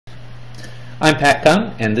I'm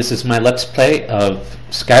PatCon, and this is my Let's Play of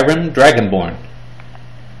Skyrim Dragonborn.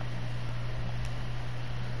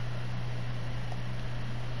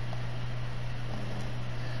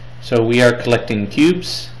 So we are collecting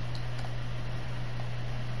cubes.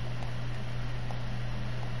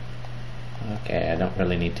 Okay, I don't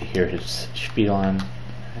really need to hear his spiel on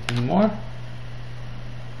that anymore.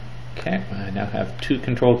 Okay, I now have 2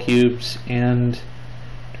 control cubes and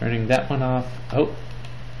turning that one off. Oh.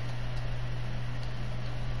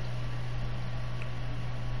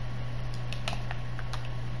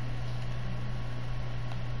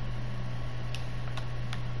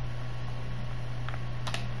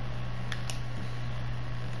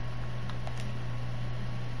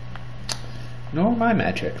 Nor my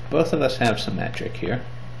magic. Both of us have some magic here.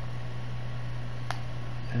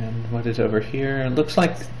 And what is over here? It looks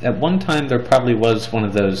like at one time there probably was one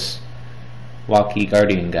of those walkie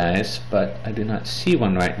guardian guys, but I do not see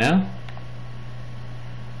one right now.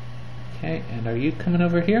 Okay, and are you coming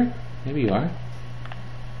over here? Maybe you are.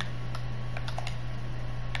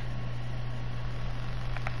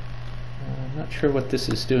 I'm not sure what this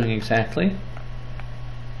is doing exactly.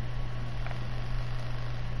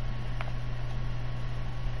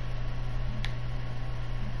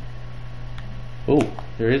 Oh,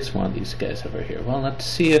 there is one of these guys over here. Well, let's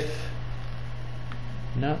see if...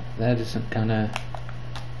 No, that isn't gonna...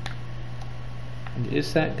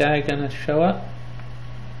 Is that guy gonna show up?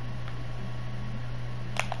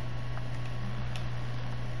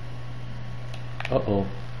 Uh-oh.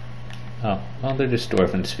 Oh, well, they're just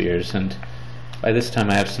dwarven spheres, and by this time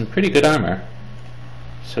I have some pretty good armor.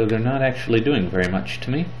 So they're not actually doing very much to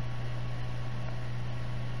me.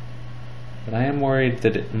 But I am worried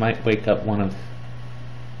that it might wake up one of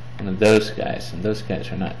those guys, and those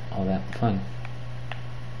guys are not all that fun.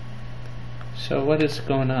 So what is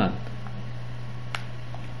going on?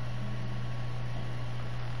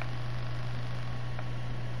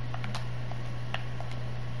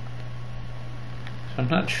 So I'm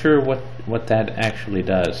not sure what that actually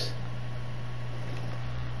does.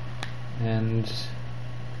 And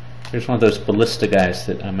there's one of those ballista guys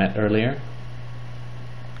that I met earlier.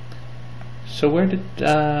 So where did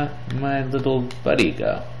my little buddy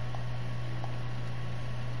go?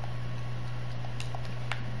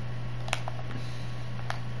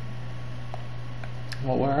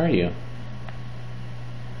 Well, where are you?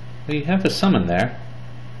 Well, you have a summon there.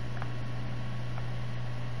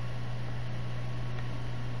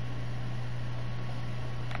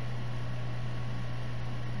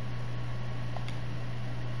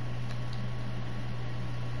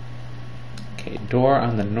 Okay, door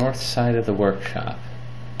on the north side of the workshop.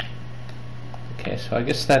 Okay, so I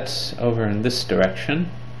guess that's over in this direction.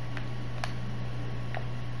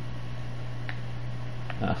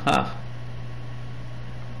 Aha.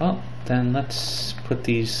 Well, then let's put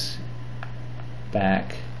these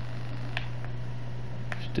back.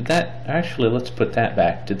 Did that... Actually, let's put that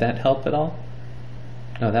back. Did that help at all?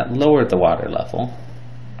 No, that lowered the water level,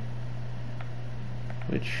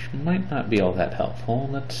 which might not be all that helpful.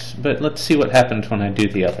 But let's see what happens when I do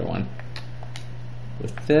the other one.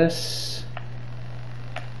 With this,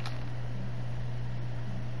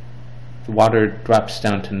 the water drops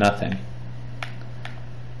down to nothing.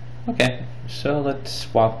 Okay, so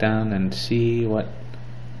let's walk down and see what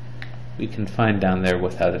we can find down there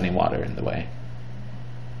without any water in the way.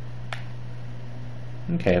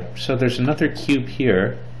 Okay, so there's another cube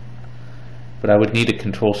here, but I would need a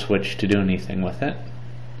control switch to do anything with it.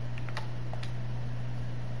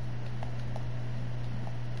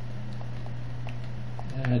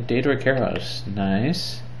 Daedric arrows,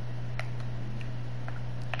 nice.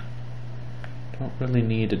 Don't really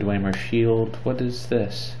need a Draemora shield. What is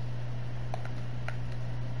this?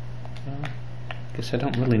 Well, I guess I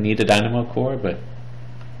don't really need a dynamo core, but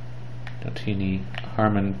don't see any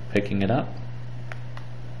harm in picking it up.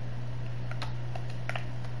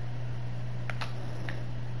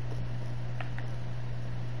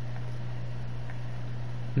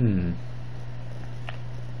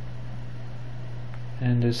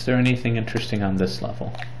 And is there anything interesting on this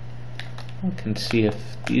level? I can see if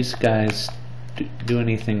these guys do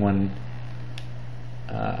anything when...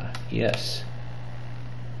 yes.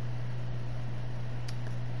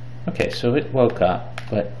 Okay, so it woke up,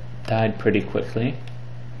 but died pretty quickly.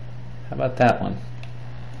 How about that one?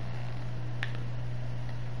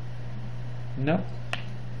 Nope.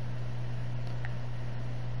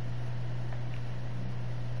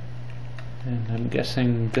 And I'm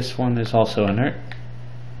guessing this one is also inert.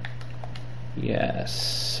 Yes,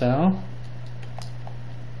 so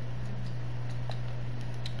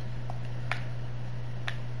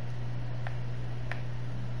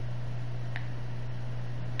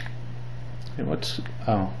Hey, what's...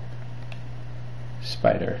 oh.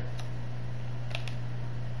 Spider.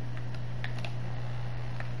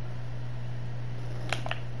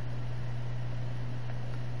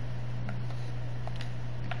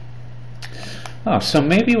 Oh, so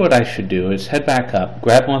maybe what I should do is head back up,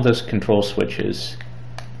 grab one of those control switches,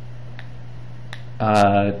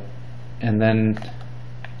 and then...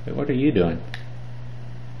 wait, what are you doing?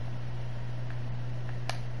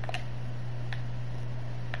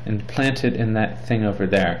 And plant it in that thing over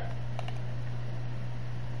there.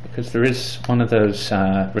 Because there is one of those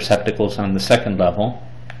receptacles on the second level.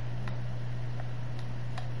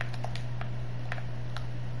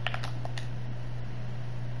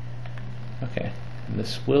 Okay, and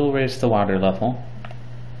this will raise the water level.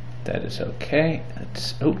 That is okay.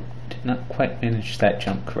 That's, oh, did not quite manage that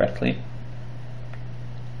jump correctly.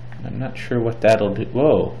 I'm not sure what that'll do.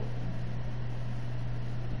 Whoa.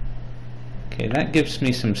 Okay, that gives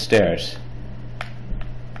me some stairs.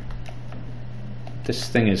 This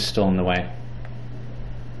thing is still in the way.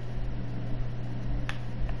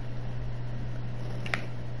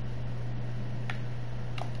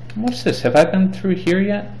 What's this? Have I been through here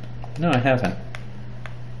yet? No, I haven't.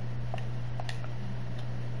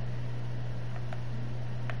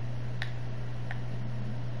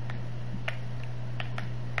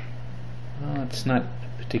 Well, it's not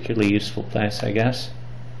a particularly useful place, I guess.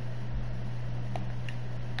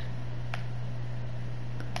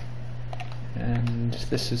 And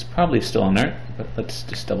this is probably still inert, but let's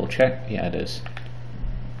just double check. Yeah, it is.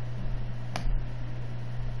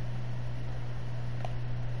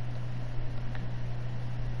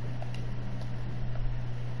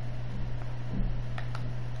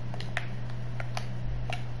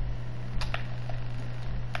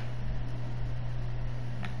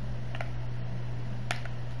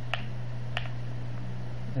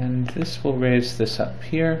 And this will raise this up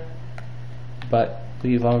here, but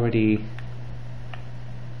we've already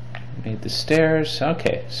made the stairs.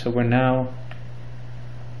 Okay, so we're now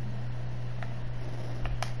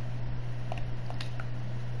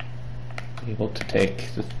able to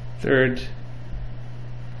take the third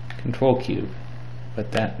control cube,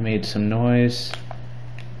 but that made some noise.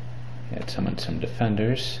 We had summoned some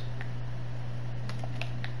defenders.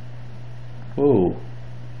 Whoa.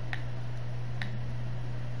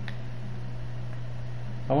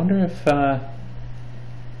 I wonder if how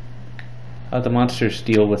the monsters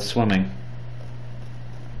deal with swimming.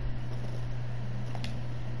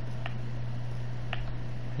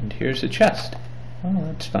 And here's a chest. Oh,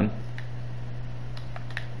 that's fun.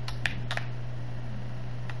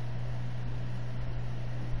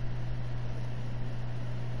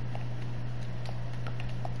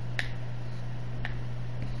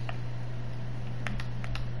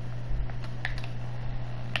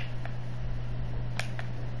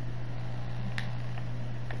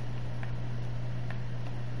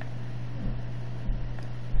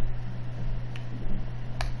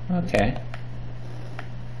 Okay.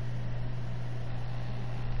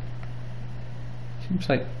 Seems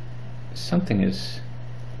like something is...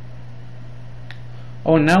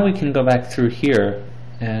 oh, now we can go back through here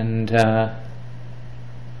and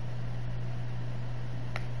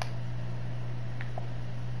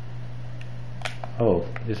oh,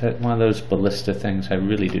 is that one of those ballista things? I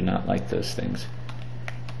really do not like those things.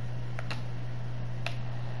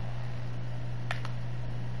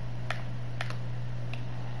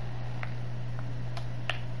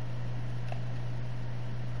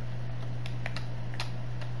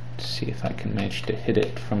 See if I can manage to hit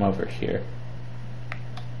it from over here.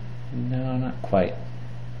 No, not quite.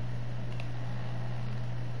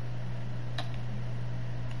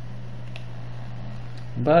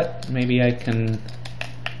 But maybe I can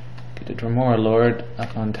get a Draemora Lord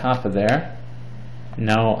up on top of there.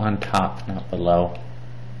 No, on top, not below.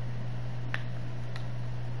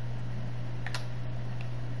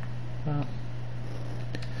 Well,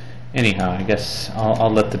 anyhow, I guess I'll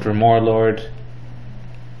let the Draemora Lord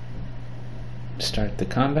start the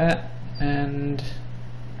combat, and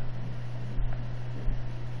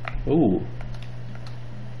ooh,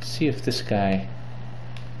 see if this guy,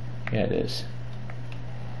 yeah, it is.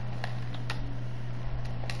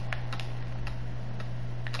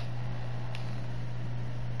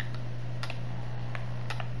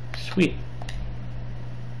 Sweet.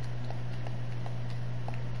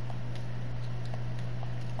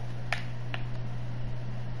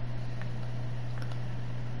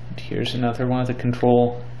 Here's another one of the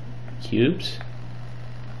control cubes,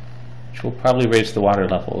 which will probably raise the water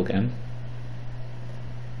level again.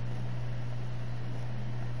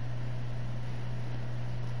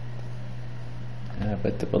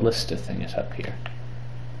 But the ballista thing is up here.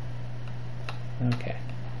 Okay.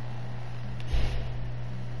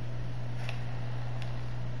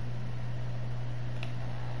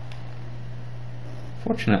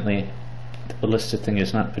 Fortunately, the ballista thing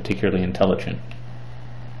is not particularly intelligent.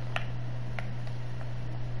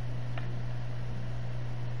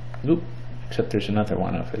 Oop, except there's another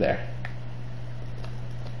one over there.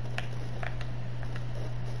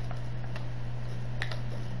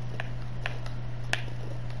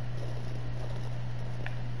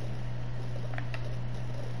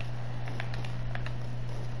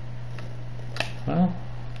 Well,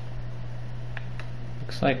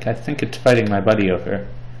 looks like I think it's fighting my buddy over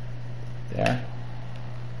there.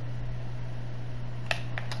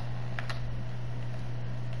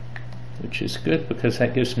 Which is good because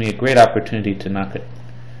that gives me a great opportunity to knock it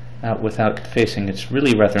out without facing its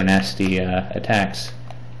really rather nasty attacks.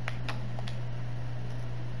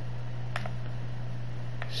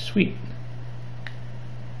 Sweet.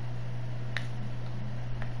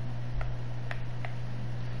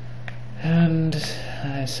 And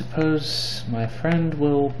I suppose my friend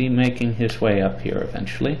will be making his way up here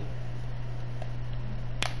eventually.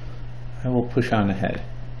 I will push on ahead.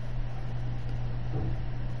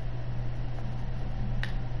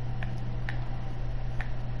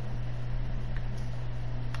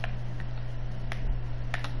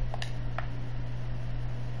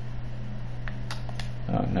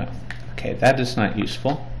 Oh no. Okay, that is not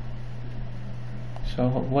useful. So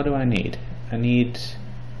what do I need? I need...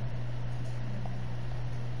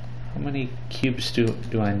 How many cubes do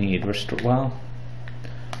I need? Well,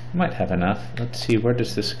 I might have enough. Let's see, where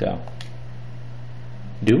does this go?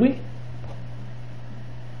 Do we?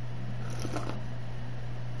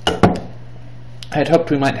 I had hoped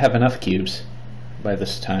we might have enough cubes by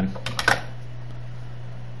this time.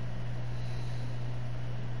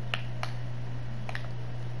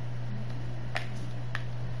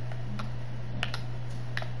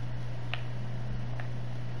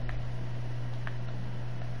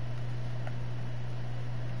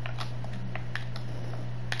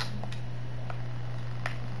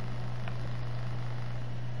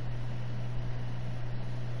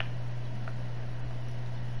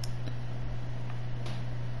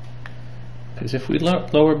 Because if we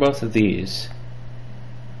lower both of these,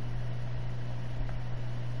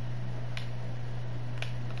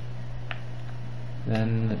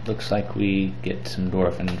 then it looks like we get some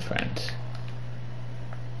dwarven friends.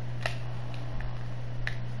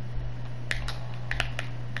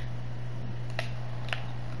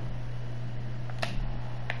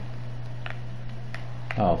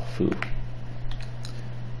 Oh, food.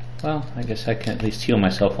 Well, I guess I can at least heal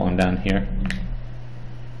myself while I'm down here.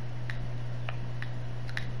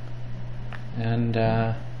 And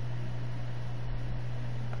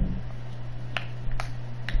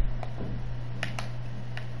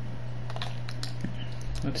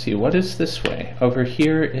let's see, what is this way? Over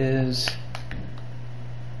here is...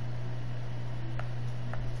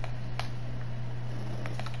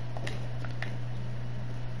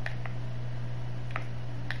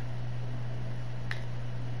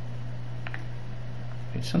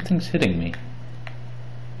 Wait, something's hitting me.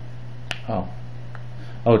 Oh.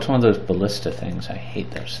 Oh, it's one of those ballista things. I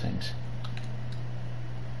hate those things.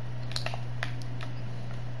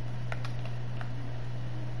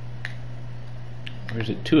 Or is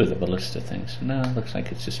it two of the ballista things? No, it looks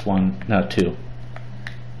like it's just one. No, two.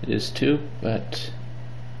 It is two, but...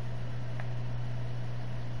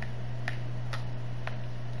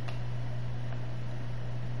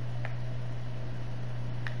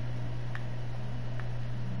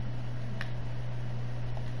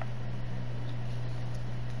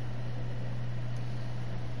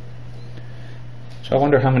 So I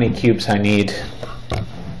wonder how many cubes I need.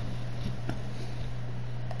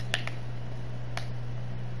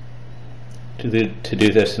 To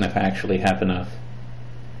do this, and if I actually have enough.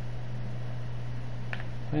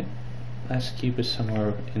 Wait, last cube is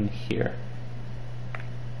somewhere in here.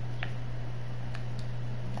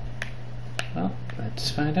 Well, let's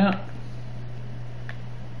find out.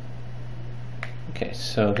 Okay,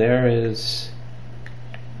 so there is...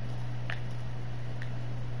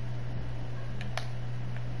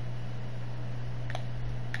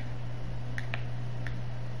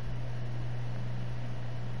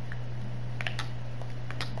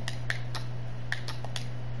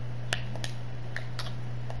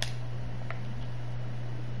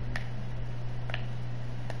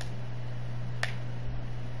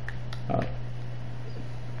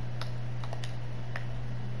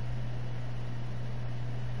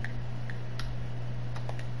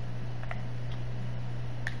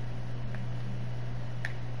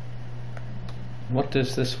 What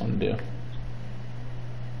does this one do?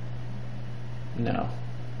 No.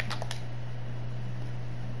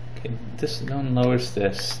 Okay, this one lowers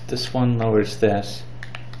this. This one lowers this.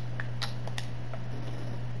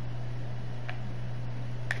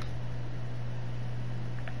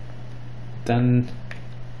 Then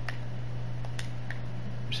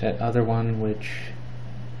there's that other one which...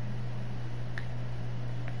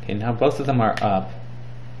 Okay, now both of them are up.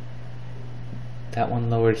 That one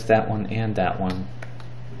lowers that one and that one.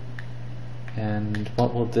 And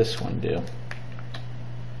what will this one do?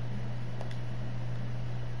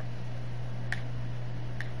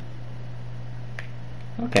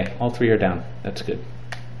 Okay, all three are down. That's good.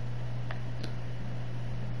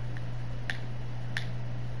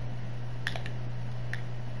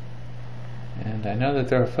 And I know that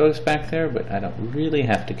there are foes back there, but I don't really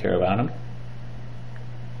have to care about them.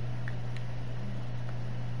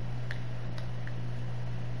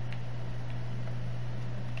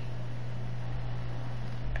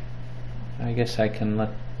 I guess I can let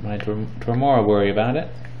my Draemora worry about it.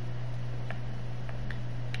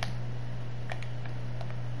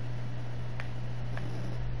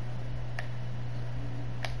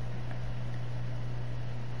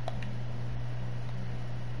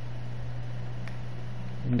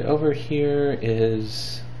 And over here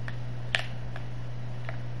is...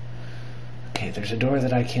 Okay, there's a door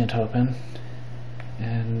that I can't open.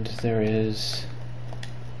 And there is...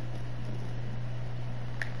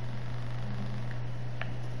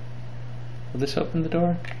 Will this open the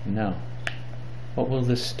door? No. What will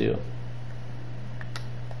this do?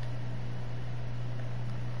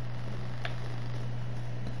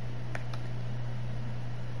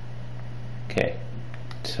 Okay.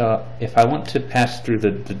 So if I want to pass through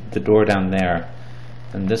the door down there,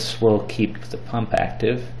 then this will keep the pump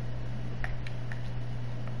active.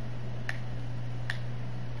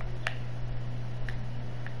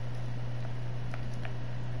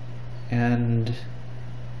 And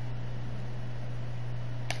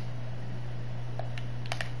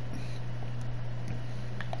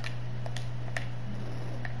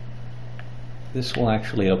this will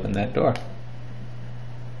actually open that door.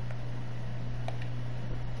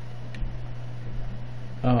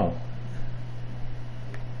 Oh.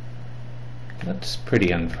 That's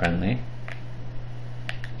pretty unfriendly.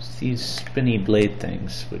 It's these spinny blade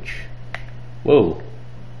things, which... Whoa!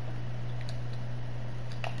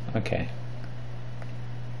 Okay.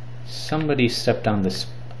 Somebody stepped on this...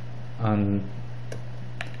 on...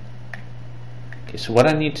 Okay, so what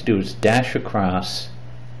I need to do is dash across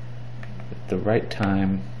at the right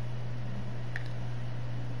time.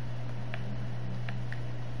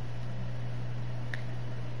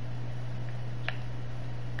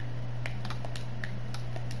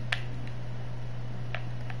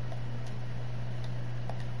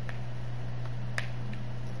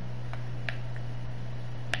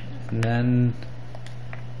 And then...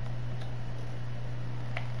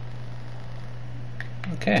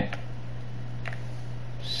 Okay.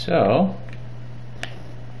 So,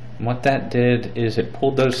 what that did is it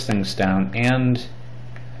pulled those things down, and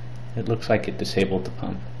it looks like it disabled the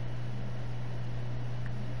pump.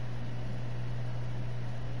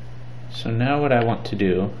 So now what I want to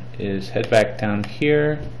do is head back down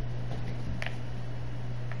here.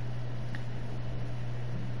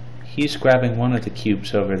 He's grabbing one of the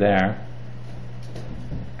cubes over there.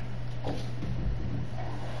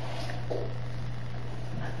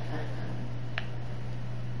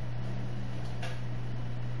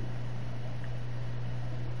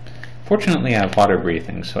 Fortunately, I have water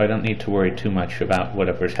breathing, so I don't need to worry too much about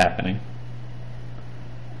whatever's happening.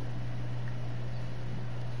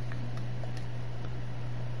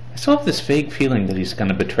 I still have this vague feeling that he's going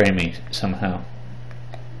to betray me somehow.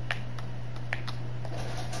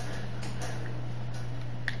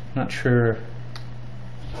 Not sure.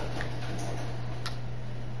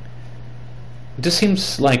 It just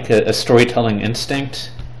seems like a storytelling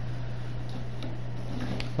instinct.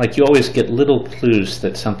 Like you always get little clues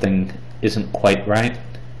that something isn't quite right.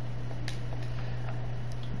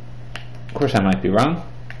 Of course, I might be wrong.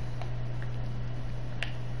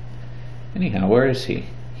 Anyhow, where is he?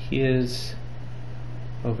 He is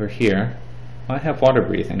over here. Well, I have water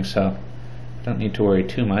breathing, so I don't need to worry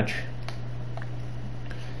too much.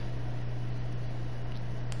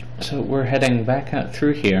 So we're heading back out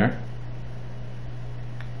through here.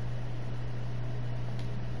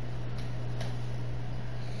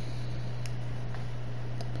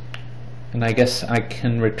 And I guess I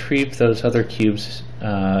can retrieve those other cubes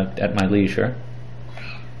at my leisure.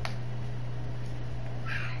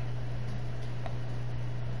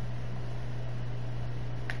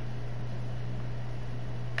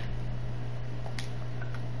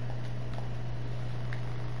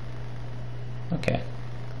 Okay.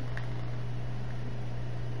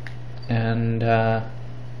 And I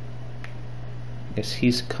guess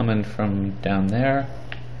he's coming from down there.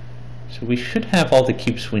 So we should have all the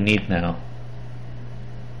cubes we need now.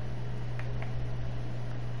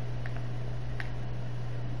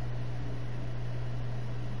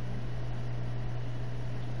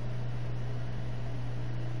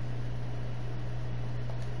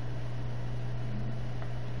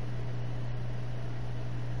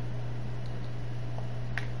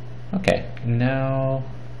 Okay, now...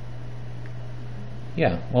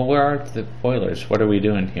 Yeah, well, where are the boilers? What are we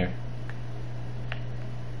doing here?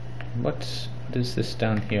 What is this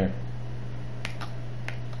down here?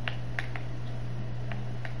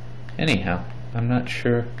 Anyhow, I'm not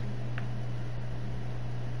sure.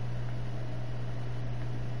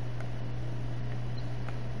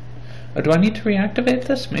 Oh, do I need to reactivate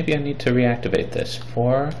this? Maybe I need to reactivate this.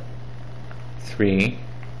 4, 3...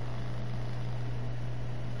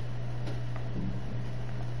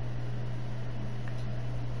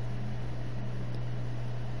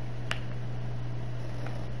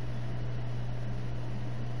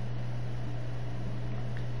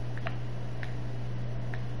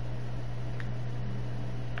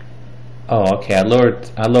 Oh, okay, I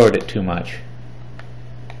lowered it too much.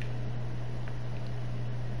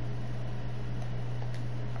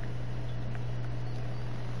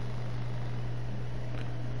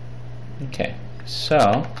 Okay,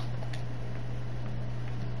 so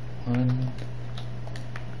 1,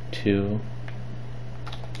 2,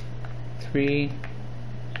 3,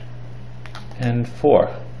 and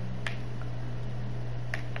 4.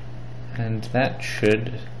 And that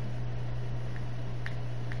should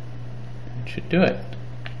do it.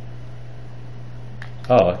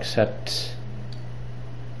 Oh, except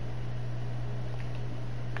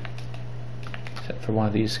for one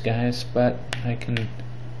of these guys, but I can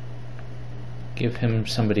give him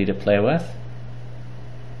somebody to play with.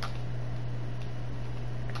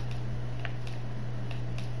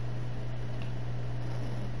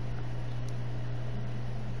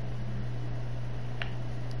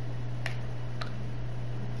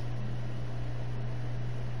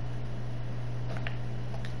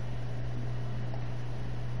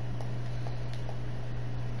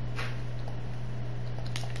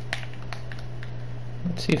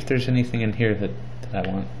 Let's see if there's anything in here that I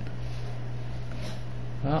want.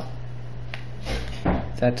 Well,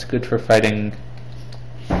 that's good for fighting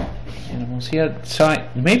animals. Yeah, so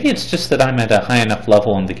maybe it's just that I'm at a high enough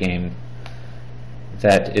level in the game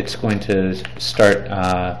that it's going to start,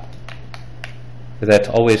 that's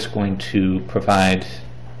always going to provide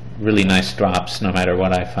really nice drops no matter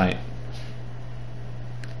what I fight.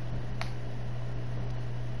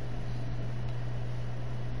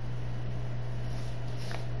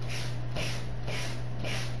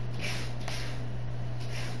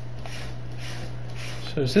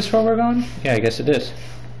 So is this where we're going? Yeah, I guess it is.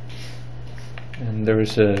 And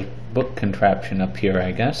there's a book contraption up here,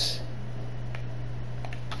 I guess.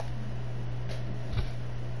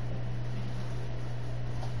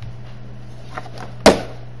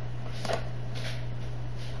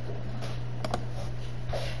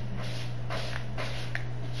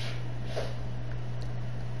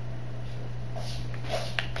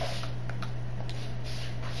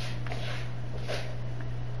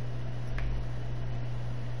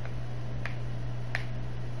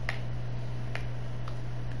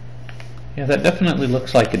 Yeah, that definitely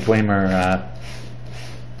looks like a Draemora.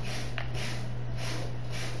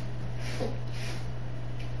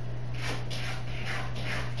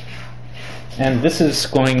 And this is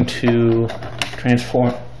going to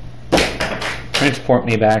transport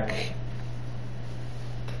me back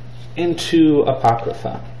into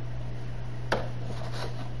Apocrypha.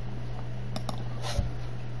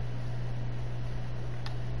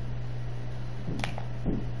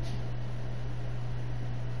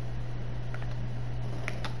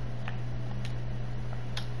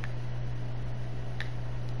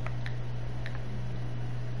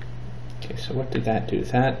 Okay, so what did that do?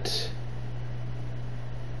 That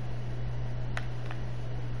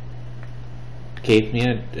gave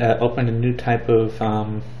me opened a new type of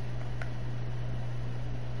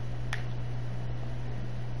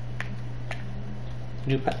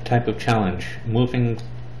challenge, moving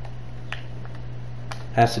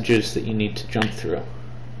passages that you need to jump through.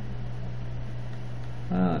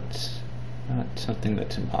 It's not something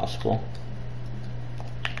that's impossible.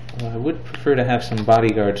 I would prefer to have some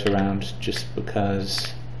bodyguards around just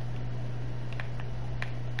because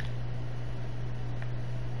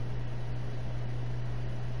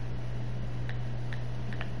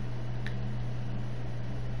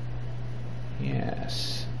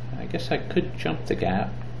yes. I guess I could jump the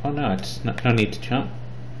gap. Oh no, it's no need to jump.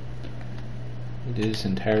 It is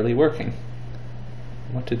entirely working.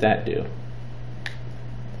 What did that do?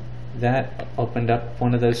 That opened up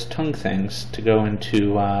one of those tongue things to go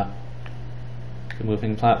into the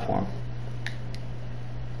moving platform.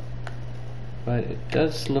 But it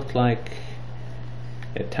does look like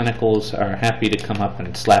the tentacles are happy to come up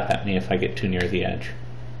and slap at me if I get too near the edge.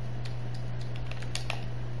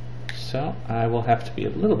 So I will have to be a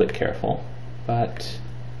little bit careful, but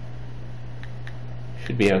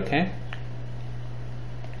should be okay.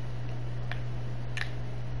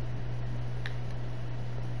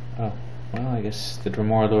 Oh, well, I guess the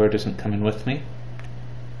Draemora Lord isn't coming with me.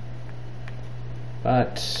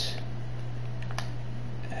 But,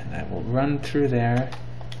 and I will run through there.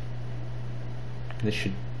 This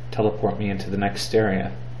should teleport me into the next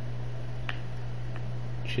area,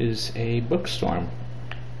 which is a bookstorm.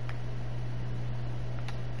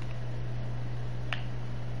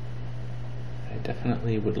 I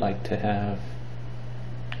definitely would like to have...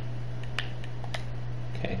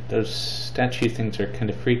 Okay, those statue things are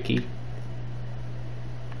kind of freaky.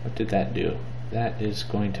 What did that do? That is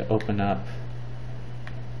going to open up...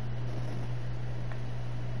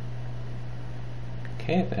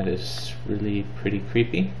 Okay, that is really pretty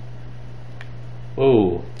creepy.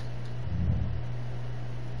 Whoa.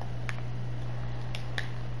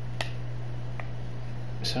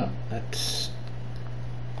 So, that's...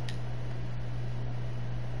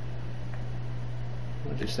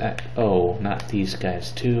 What is that? Oh, not these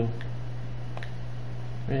guys too.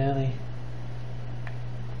 Really?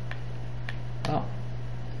 Oh,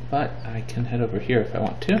 but I can head over here if I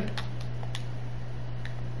want to.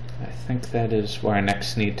 I think that is where I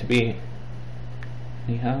next need to be.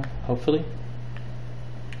 Anyhow, hopefully.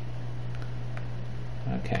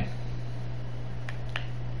 Okay.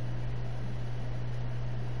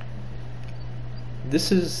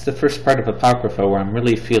 This is the first part of Apocrypha where I'm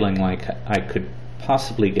really feeling like I could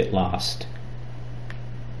possibly get lost.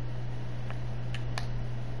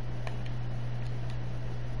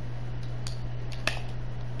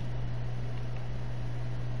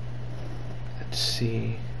 Let's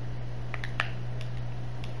see.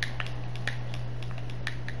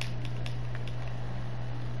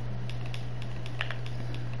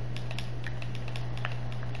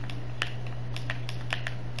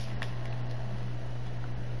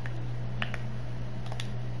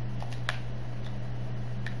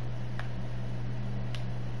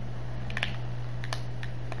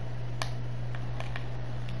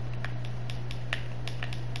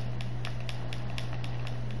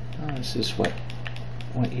 This is what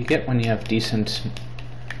you get when you have decent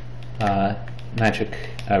magic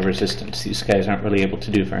resistance. These guys aren't really able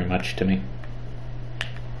to do very much to me.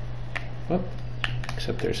 Whoop.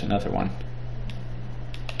 Except there's another one.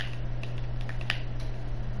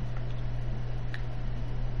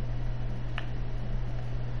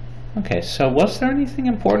 Okay, so was there anything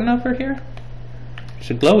important over here? There's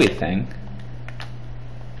a glowy thing.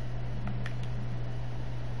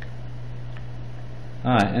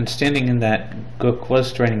 And standing in that gook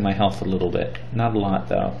was draining my health a little bit. Not a lot,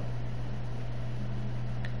 though.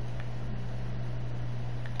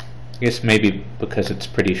 I guess maybe because it's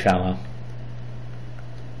pretty shallow.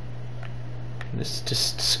 This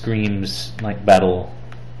just screams like battle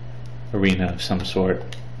arena of some sort.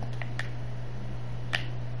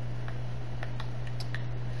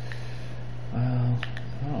 Well,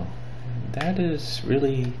 oh, that is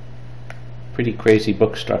really pretty crazy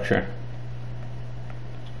book structure.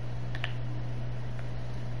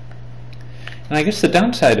 And I guess the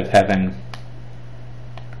downside of having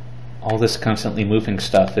all this constantly moving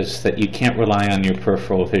stuff is that you can't rely on your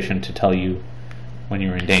peripheral vision to tell you when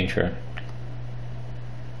you're in danger.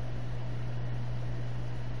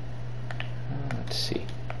 Let's see.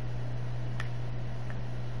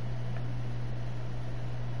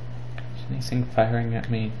 Is anything firing at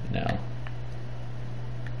me? No.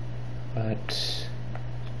 But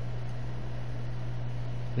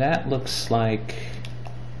that looks like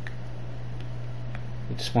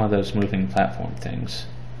it's one of those moving platform things.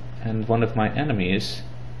 And one of my enemies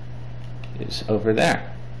is over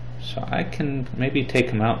there. So I can maybe take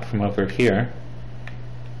him out from over here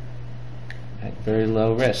at very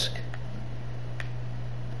low risk.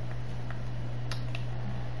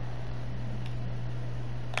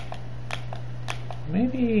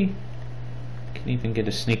 Maybe I can even get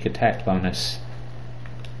a sneak attack bonus.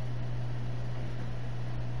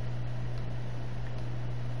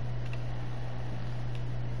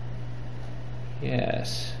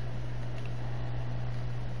 Yes.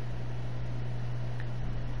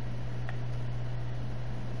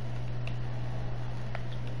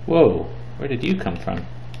 Whoa, where did you come from?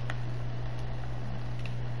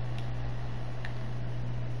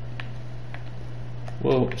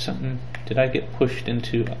 Whoa, something... Did I get pushed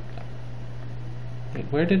into... Wait,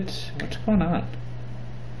 what's going on?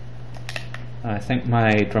 I think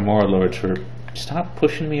my Draemora lords were... Stop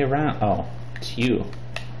pushing me around. Oh, it's you.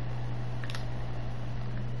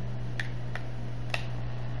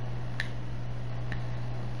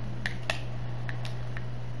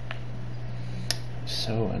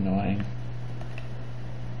 So annoying.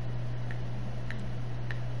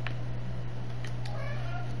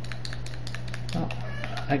 Well,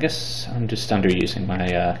 I guess I'm just underusing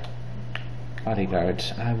my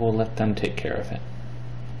bodyguards. I will let them take care of it.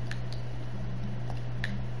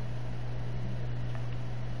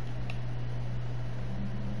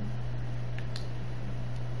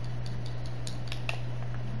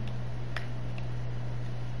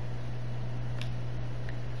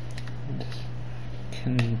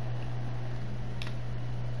 Do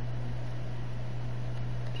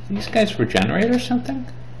these guys regenerate or something?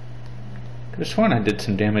 I could have sworn I did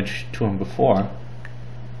some damage to them before.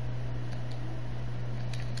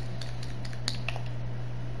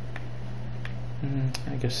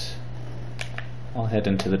 I guess I'll head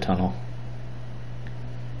into the tunnel.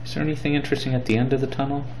 Is there anything interesting at the end of the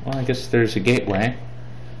tunnel? Well, I guess there's a gateway,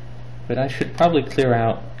 but I should probably clear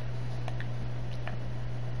out...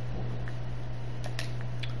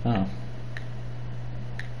 Oh.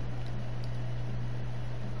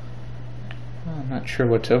 Well, I'm not sure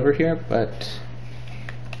what's over here, but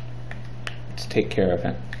let's take care of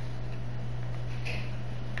it.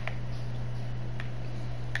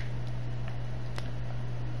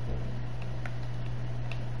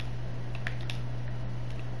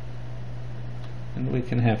 And we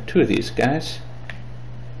can have two of these guys.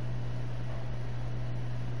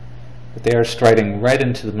 But they are striding right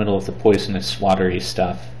into the middle of the poisonous, watery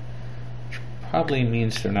stuff, which probably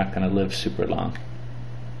means they're not going to live super long.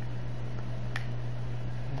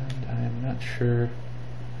 And I'm not sure...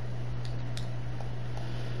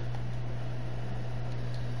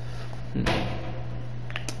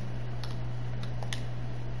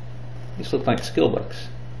 These look like skill books.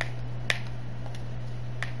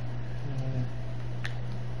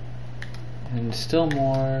 And still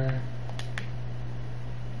more...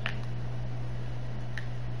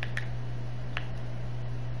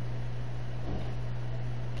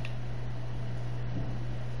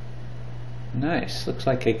 Nice. Looks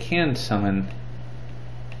like I can summon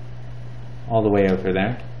all the way over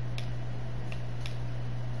there.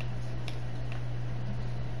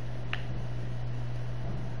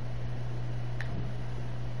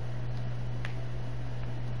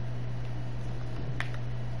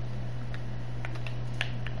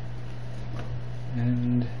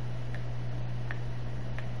 And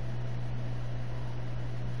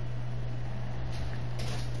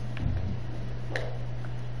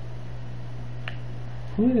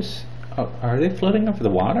who is... Oh, are they floating over the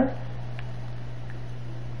water?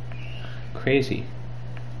 Crazy.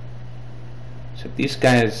 So these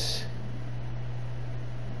guys...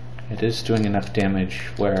 It is doing enough damage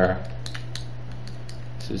where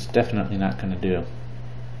this is definitely not going to do.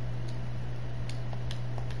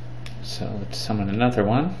 So let's summon another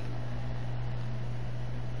one.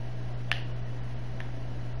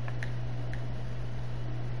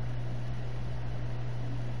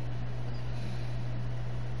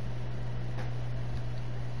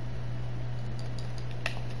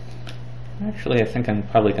 Actually, I think I'm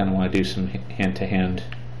probably going to want to do some hand-to-hand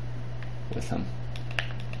with them.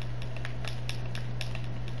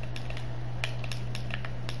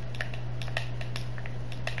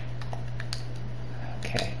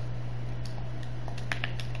 Okay.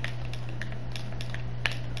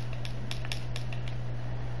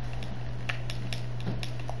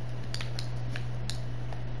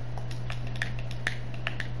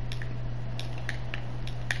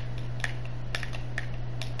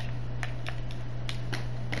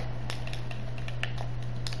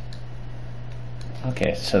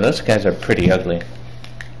 Okay, so those guys are pretty ugly.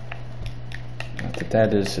 Not that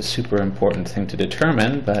that is a super important thing to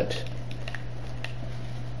determine, but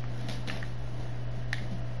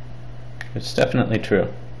it's definitely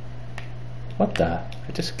true. What the?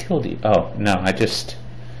 I just killed you. Oh, no, I just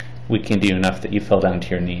weakened you enough that you fell down to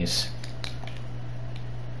your knees.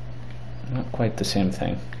 Not quite the same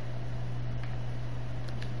thing.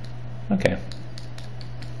 Okay.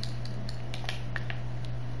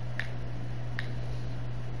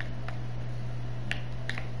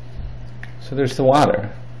 So there's the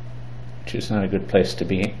water, which is not a good place to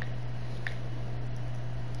be.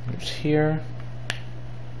 There's here.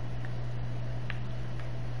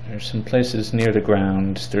 There's some places near the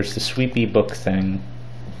ground. There's the sweepy book thing.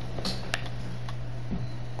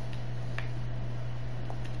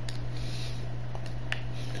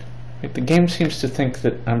 Like, the game seems to think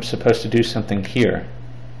that I'm supposed to do something here.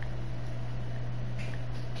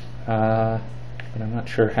 But I'm not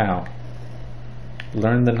sure how.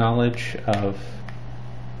 Learn the knowledge of...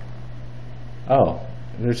 Oh,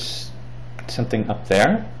 there's something up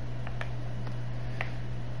there?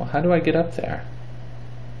 Well, how do I get up there?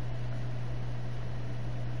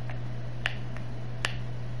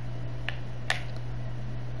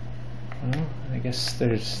 Well, I guess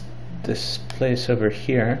there's this place over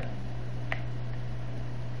here.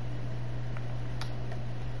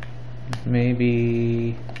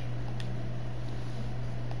 Maybe...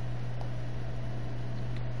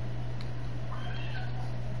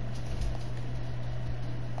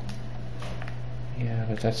 Yeah,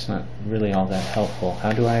 but that's not really all that helpful.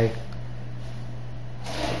 How do I...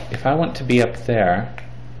 If I want to be up there,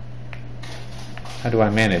 how do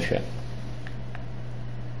I manage it?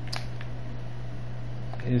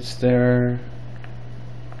 Is there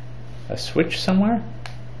a switch somewhere?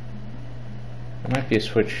 There might be a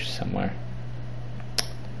switch somewhere.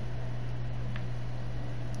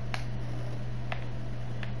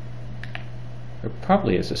 There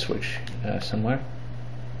probably is a switch somewhere.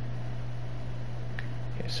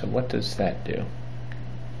 Okay, so what does that do?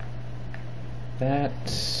 That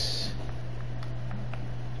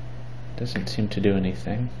doesn't seem to do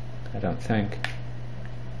anything, I don't think.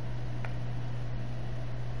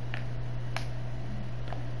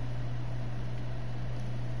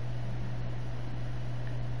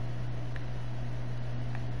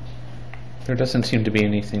 There doesn't seem to be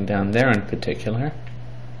anything down there in particular.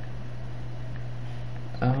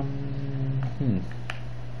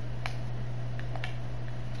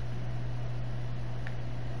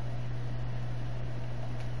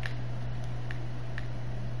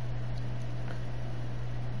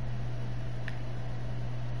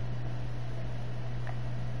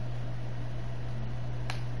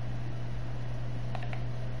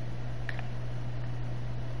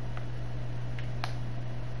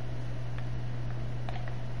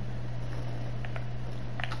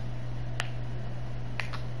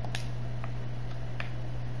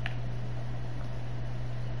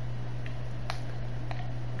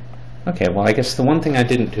 Okay, well, I guess the one thing I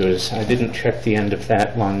didn't do is I didn't check the end of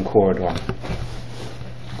that long corridor.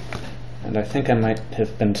 And I think I might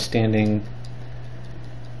have been standing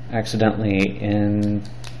accidentally in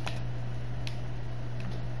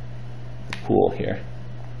the pool here.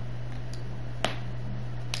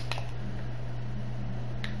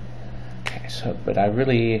 Okay, so, but I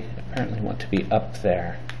really apparently want to be up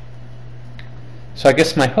there. So I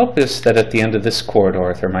guess my hope is that at the end of this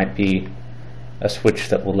corridor there might be a switch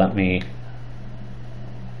that will let me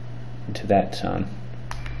into that zone.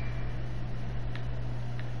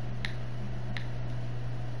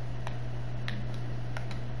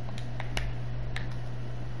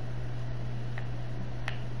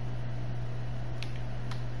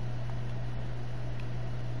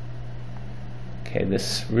 Okay,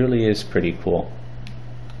 this really is pretty cool.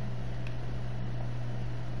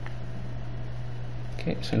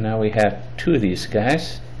 Okay, so now we have two of these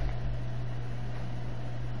guys.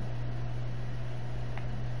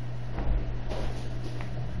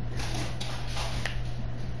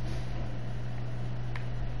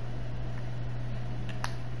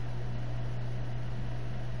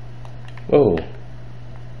 Whoa.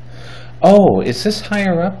 Oh, is this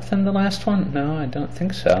higher up than the last one? No, I don't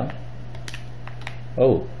think so.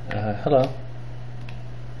 Oh, hello.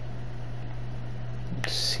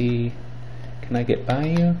 Let's see. Can I get by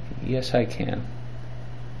you? Yes, I can.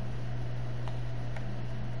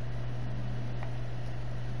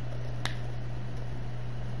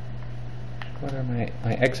 What are my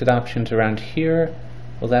exit options around here?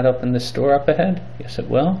 Will that open this door up ahead? Yes, it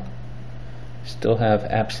will. Still have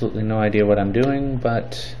absolutely no idea what I'm doing,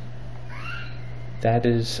 but that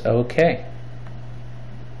is okay.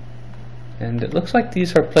 And it looks like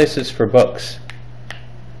these are places for books.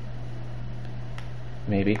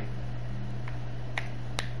 Maybe.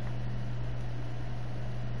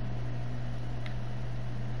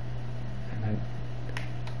 And I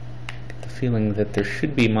get the feeling that there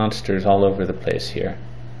should be monsters all over the place here.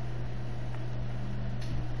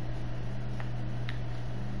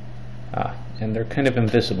 Ah, and they're kind of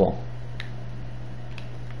invisible.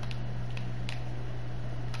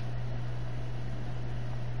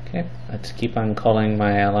 Okay, let's keep on calling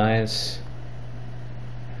my allies.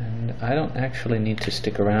 And I don't actually need to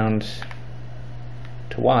stick around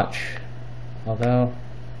to watch, although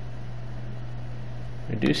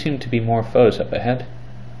there do seem to be more foes up ahead.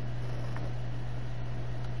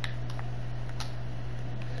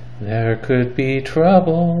 There could be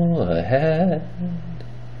trouble ahead.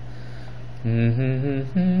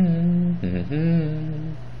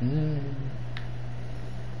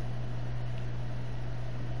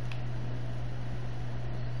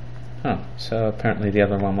 Oh, so apparently the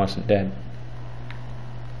other one wasn't dead.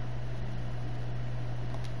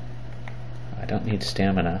 I don't need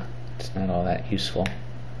stamina. It's not all that useful.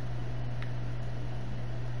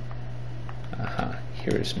 Aha,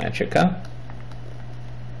 here's Magicka.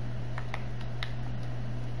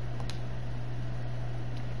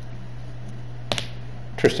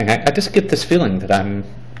 Interesting. I just get this feeling that I'm...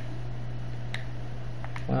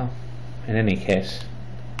 Well, in any case.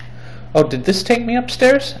 Oh, did this take me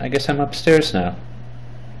upstairs? I guess I'm upstairs now.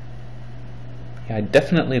 Yeah, I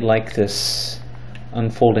definitely like this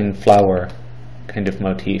unfolding flower kind of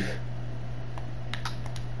motif.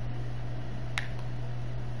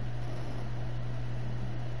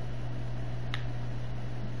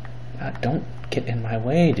 Don't get in my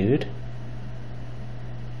way, dude.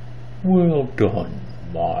 Well done,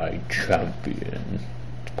 my champion.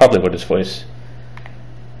 It's probably what his voice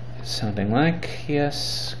is sounding like.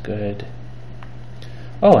 Yes, good.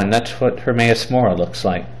 Oh, and that's what Hermaeus Mora looks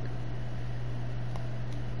like.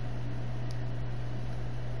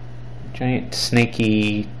 Giant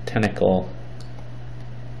snaky tentacle.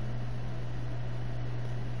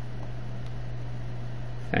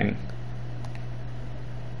 Thing.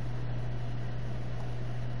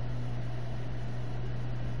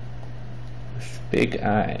 With big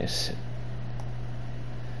eyes.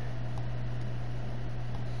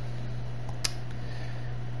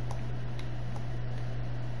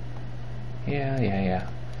 Yeah.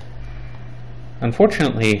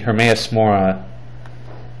 Unfortunately, Hermaeus Mora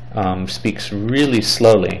speaks really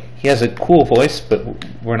slowly. He has a cool voice, but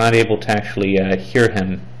we're not able to actually hear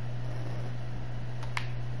him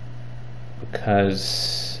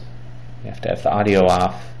because you have to have the audio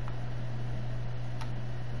off.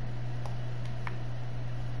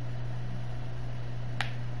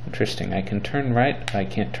 Interesting. I can turn right, but I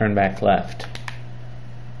can't turn back left.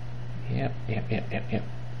 Yep.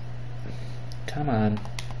 Come on.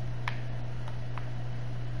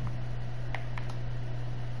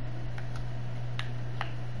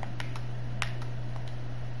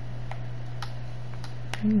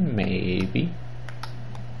 Maybe.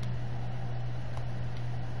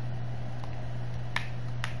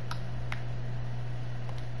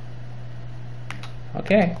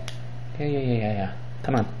 Okay. Yeah.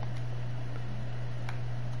 Come on.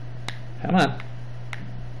 Come on.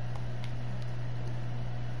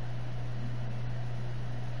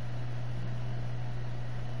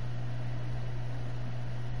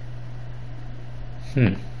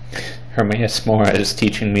 Hermaeus Mora is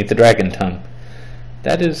teaching me the dragon tongue.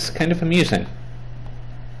 That is kind of amusing.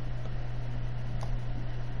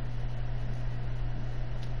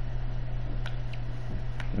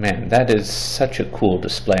 Man, that is such a cool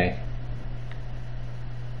display.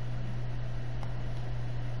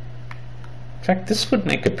 In fact, this would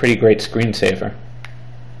make a pretty great screensaver.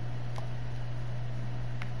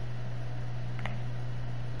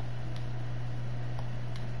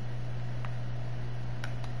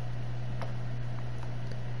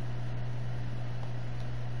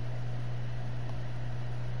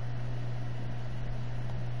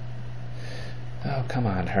 Oh, come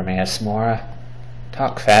on, Hermaeus Mora.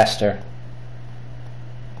 Talk faster.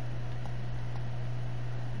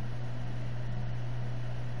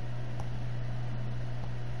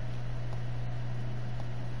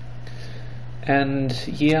 And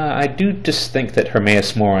yeah, I do just think that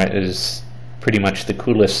Hermaeus Mora is pretty much the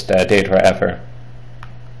coolest Daedra ever.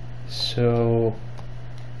 So...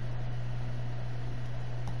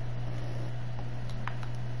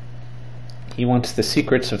 he wants the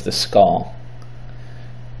secrets of the skull.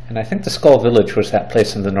 And I think the Skull Village was that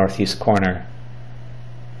place in the northeast corner.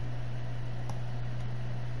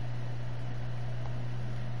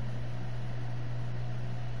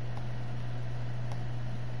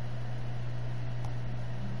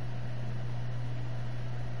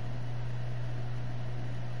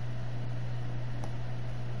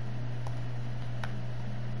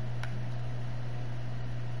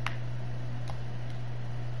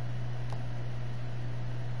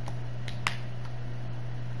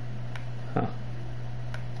 Huh.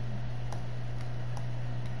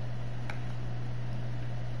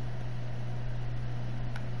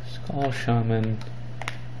 Skull Shaman.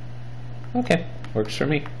 Okay, works for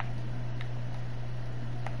me.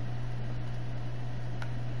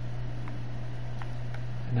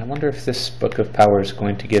 And I wonder if this Book of Power is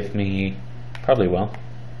going to give me... probably will.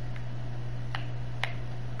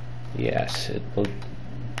 Yes, it will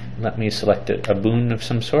let me select a boon of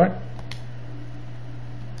some sort.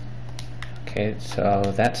 Okay,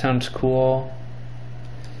 so that sounds cool.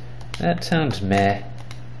 That sounds meh.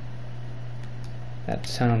 That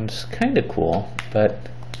sounds kind of cool, but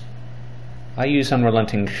I use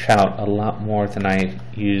Unrelenting Shout a lot more than I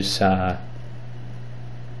use any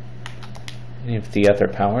of the other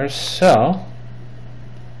powers, so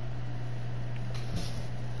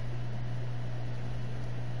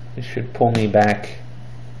this should pull me back.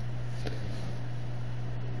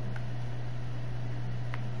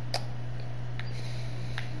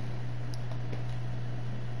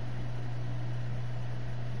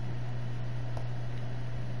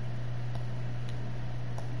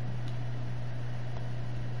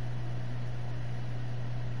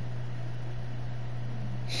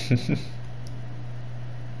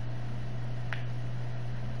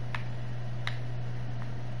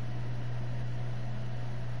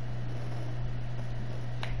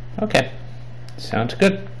 Okay, sounds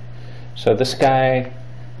good. So this guy,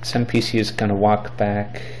 this NPC is going to walk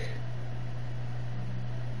back.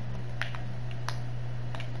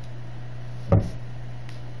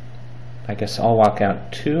 I guess I'll walk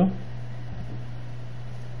out too.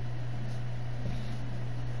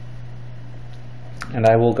 And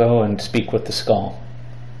I will go and speak with the skull.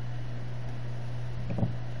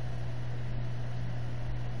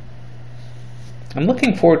 I'm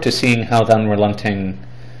looking forward to seeing how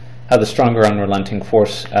the stronger unrelenting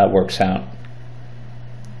force works out.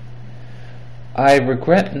 I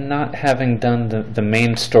regret not having done the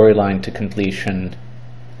main storyline to completion,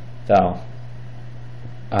 though,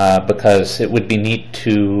 because it would be neat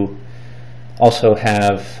to also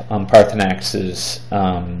have Parthenax's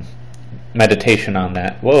meditation on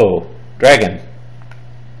that. Whoa, dragon.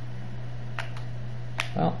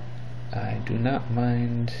 Well, I do not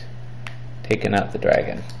mind taking out the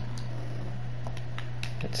dragon.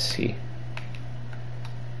 Let's see.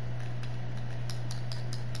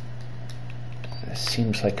 This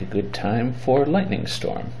seems like a good time for lightning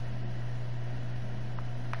storm.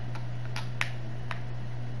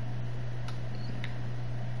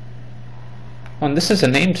 Oh, and this is a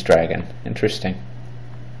named dragon. Interesting.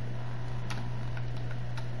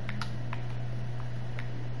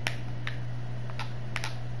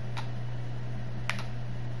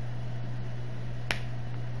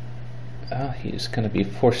 He's going to be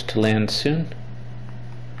forced to land soon.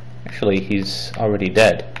 Actually, he's already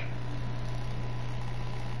dead.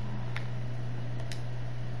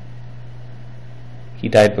 He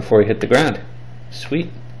died before he hit the ground.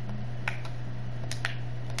 Sweet.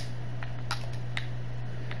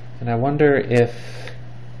 And I wonder if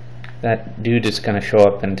that dude is going to show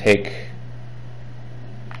up and take...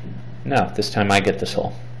 No, this time I get the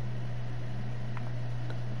soul.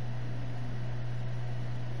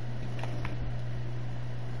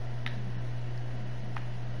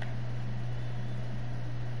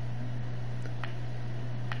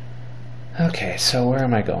 Okay, so where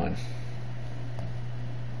am I going?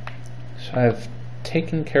 So I've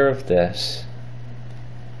taken care of this.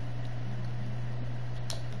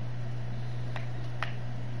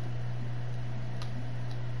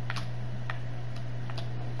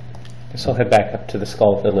 Guess I'll head back up to the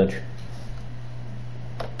Skaald village.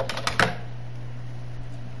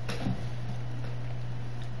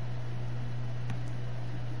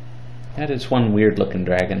 That is one weird looking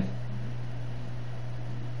dragon.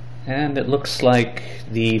 And it looks like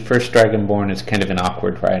the first Dragonborn is kind of an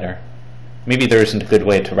awkward rider. Maybe there isn't a good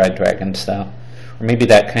way to ride dragons, though. Or maybe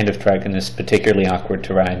that kind of dragon is particularly awkward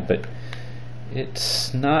to ride, but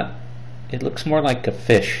it's not... It looks more like a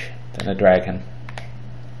fish than a dragon.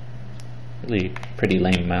 Really pretty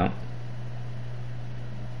lame mount.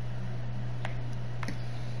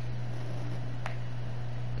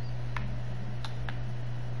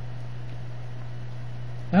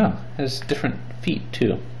 Oh, it has different feet,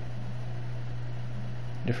 too.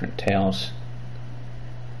 Different tails.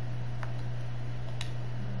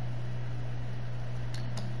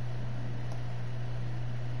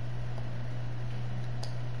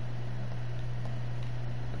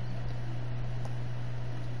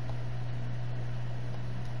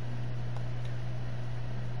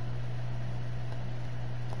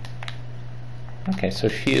 Okay, so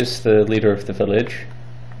she is the leader of the village.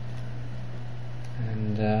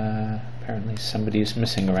 And apparently somebody's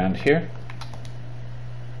missing around here.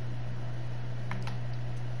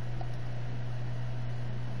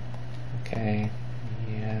 Okay,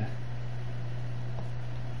 yeah.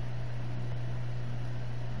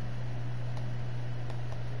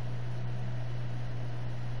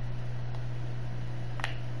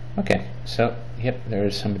 Okay, so, yep, there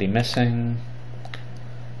is somebody missing.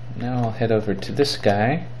 Now I'll head over to this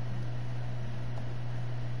guy.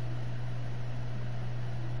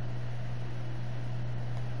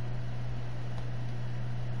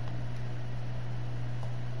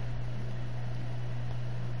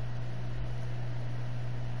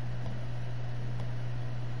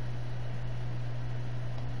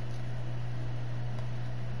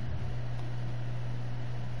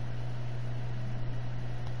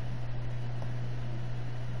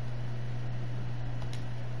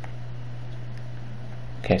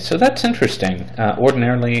 Okay, so that's interesting.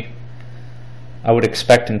 Ordinarily, I would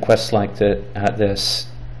expect in quests like this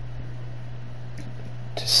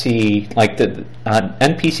to see, like, the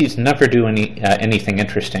NPCs never do anything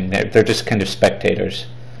interesting. They're just kind of spectators.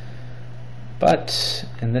 But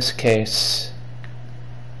in this case,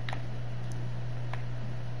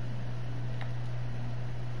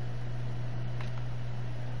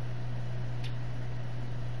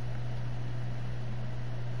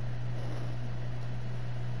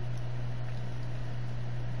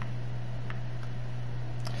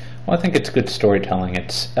 well, I think it's good storytelling.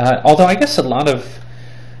 It's although I guess a lot of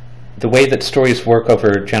the way that stories work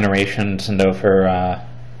over generations and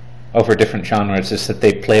over different genres is that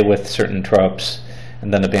they play with certain tropes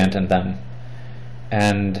and then abandon them.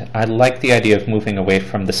 And I like the idea of moving away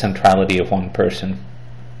from the centrality of one person.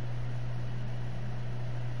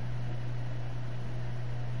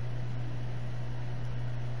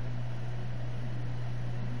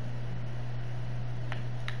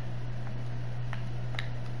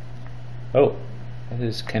 Oh, that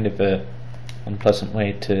is kind of a unpleasant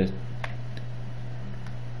way to...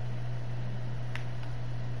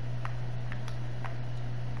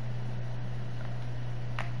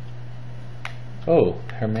 Oh,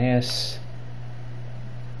 Hermaeus...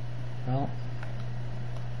 Well...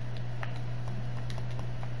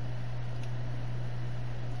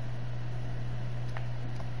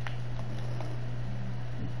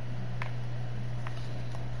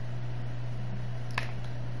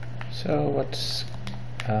 So what's...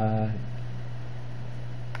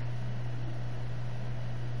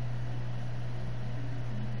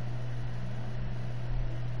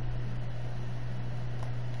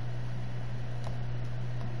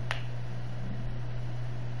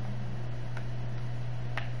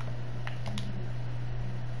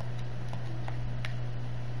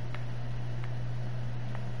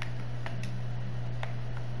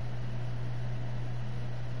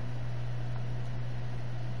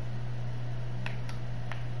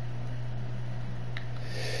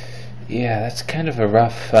 Yeah, that's kind of a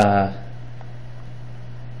rough... Oh.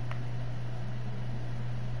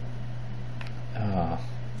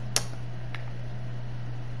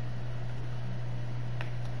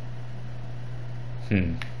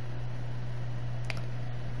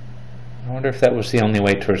 I wonder if that was the only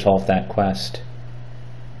way to resolve that quest.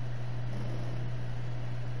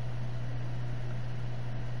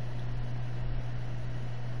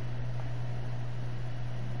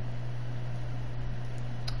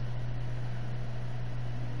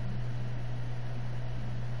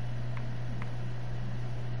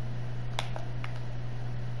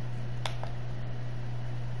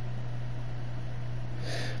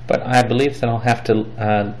 But I believe that I'll have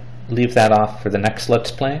to leave that off for the next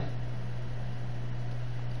Let's Play.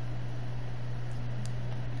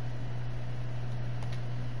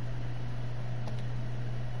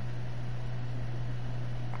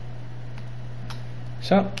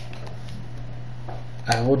 So,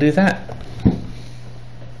 I will do that.